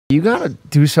You gotta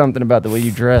do something about the way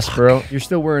you dress, bro. You're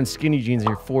still wearing skinny jeans and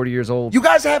you're 40 years old. You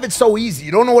guys have it so easy.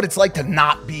 You don't know what it's like to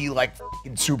not be like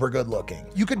super good looking.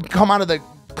 You could come out of the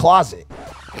closet.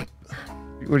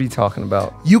 What are you talking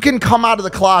about? You can come out of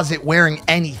the closet wearing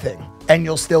anything and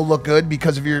you'll still look good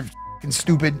because of your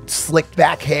stupid slicked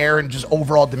back hair and just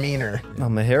overall demeanor.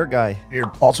 I'm a hair guy.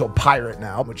 You're also a pirate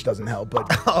now, which doesn't help, but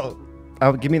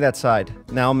Oh, give me that side.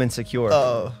 Now I'm insecure.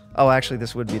 oh, actually,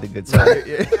 this would be the good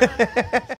side.